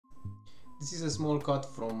This is a small cut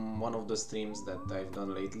from one of the streams that I've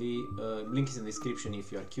done lately. Link is in the description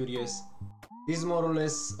if you are curious. This is more or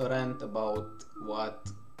less a rant about what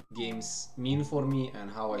games mean for me and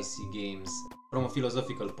how I see games from a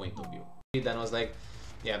philosophical point of view. Then I was like,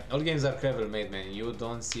 yeah, all games are clever made, man. You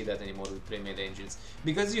don't see that anymore with pre-made engines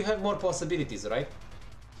because you have more possibilities, right?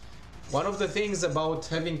 One of the things about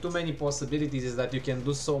having too many possibilities is that you can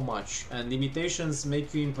do so much, and limitations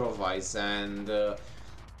make you improvise and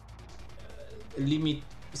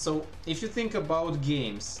So if you think about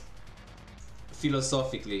games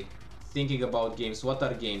philosophically, thinking about games, what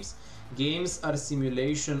are games? Games are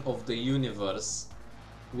simulation of the universe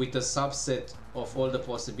with a subset of all the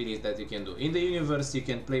possibilities that you can do. In the universe you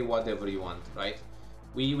can play whatever you want, right?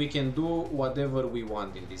 We can do whatever we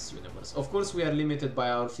want in this universe. Of course we are limited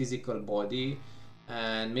by our physical body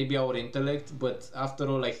and maybe our intellect, but after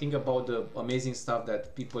all, like, think about the amazing stuff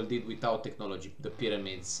that people did without technology. The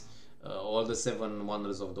pyramids, all the 7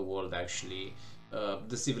 wonders of the world, actually.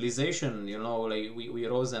 The civilization, you know, like we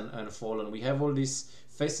rose and fall, and we have all these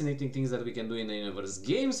fascinating things that we can do in the universe.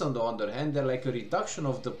 Games, on the other hand, they're like a reduction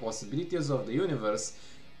of the possibilities of the universe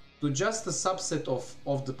to just a subset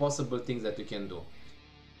of the possible things that you can do.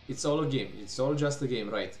 It's all a game. It's all just a game,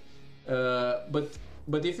 right?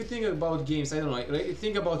 But if you think about games, I don't know, like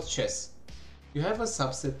think about chess. You have a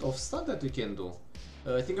subset of stuff that you can do.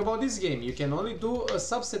 Think about this game. You can only do a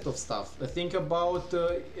subset of stuff. Think about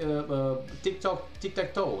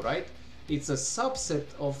tic-tac-toe, right? It's a subset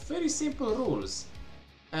of very simple rules,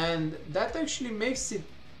 and that actually makes it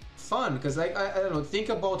fun. Because, like, I don't know, think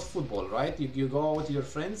about football, right? You go out with your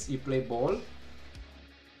friends, you play ball.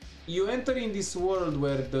 You enter in this world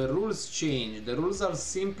where the rules change. The rules are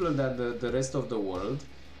simpler than the rest of the world,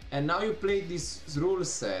 and now you play this rule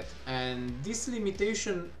set, and this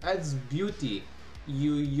limitation adds beauty.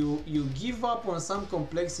 You give up on some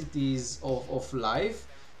complexities of life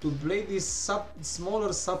to play this smaller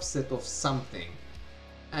subset of something.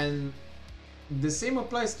 And the same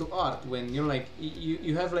applies to art. When you're like,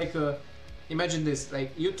 you have like a, imagine this,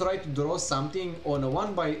 like you try to draw something on a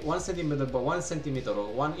 1 by 1 centimeter by 1 centimeter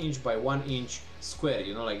or 1 inch by 1 inch square,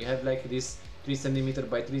 you know, like you have like this 3 centimeter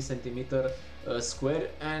by 3 centimeter square,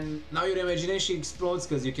 and now your imagination explodes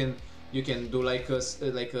because you can do like a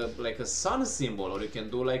sun symbol, or you can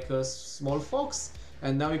do like a small fox,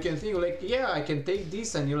 and now you can think like, yeah, I can take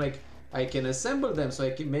this and you're like, I can assemble them, so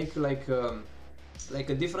I can make like a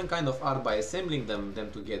different kind of art by assembling them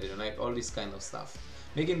together, you know, like all this kind of stuff.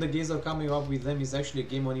 Making the games or coming up with them is actually a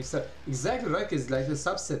game on itself. Exactly right, it's like a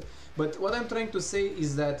subset. But what I'm trying to say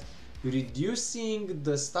is that reducing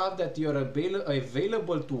the stuff that you're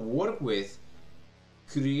available to work with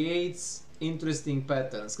creates interesting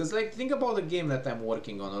patterns. Because, like, think about the game that I'm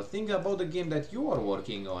working on, or think about the game that you are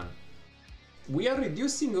working on. We are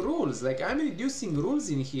reducing rules. Like, I'm reducing rules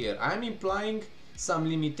in here. I'm implying some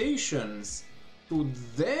limitations to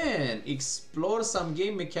then explore some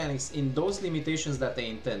game mechanics in those limitations that I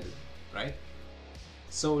intended, right?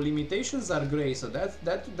 So limitations are great. So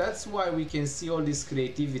that's why we can see all this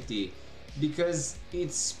creativity, because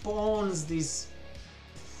it spawns this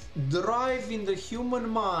drive in the human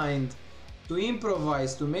mind to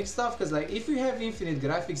improvise, to make stuff. Because, like, if you have infinite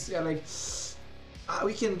graphics, you're like,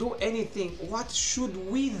 we can do anything, what should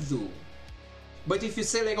we do? But if you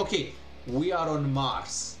say, like, okay, we are on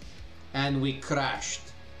Mars and we crashed,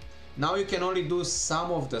 now you can only do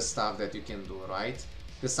some of the stuff that you can do, right?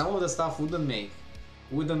 Because some of the stuff wouldn't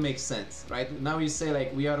make sense, right? Now you say,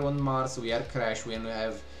 like, we are on Mars, we are crashed, we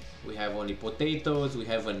have only potatoes, we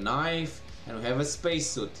have a knife, and we have a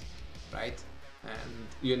spacesuit, right?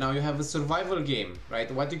 And now you have a survival game,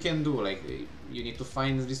 right? What you can do, like, you need to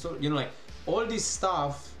find resource, you know, like, all this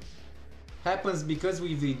stuff happens because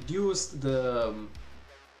we've reduced the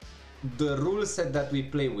rule set that we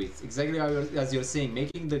play with. Exactly as you're saying,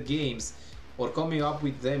 making the games or coming up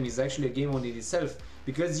with them is actually a game on it itself,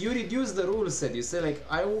 because you reduce the rule set. You say, like,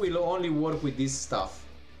 I will only work with this stuff,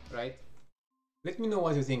 right? Let me know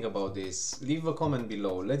what you think about this. Leave a comment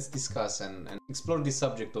below. Let's discuss and explore the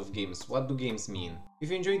subject of games. What do games mean? If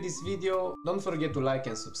you enjoyed this video, don't forget to like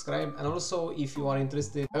and subscribe. And also, if you are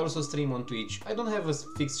interested, I also stream on Twitch. I don't have a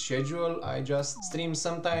fixed schedule. I just stream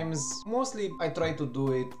sometimes. Mostly I try to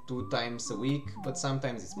do it 2 times a week, but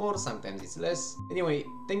sometimes it's more, sometimes it's less. Anyway,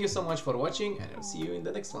 thank you so much for watching, and I'll see you in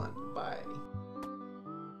the next one. Bye.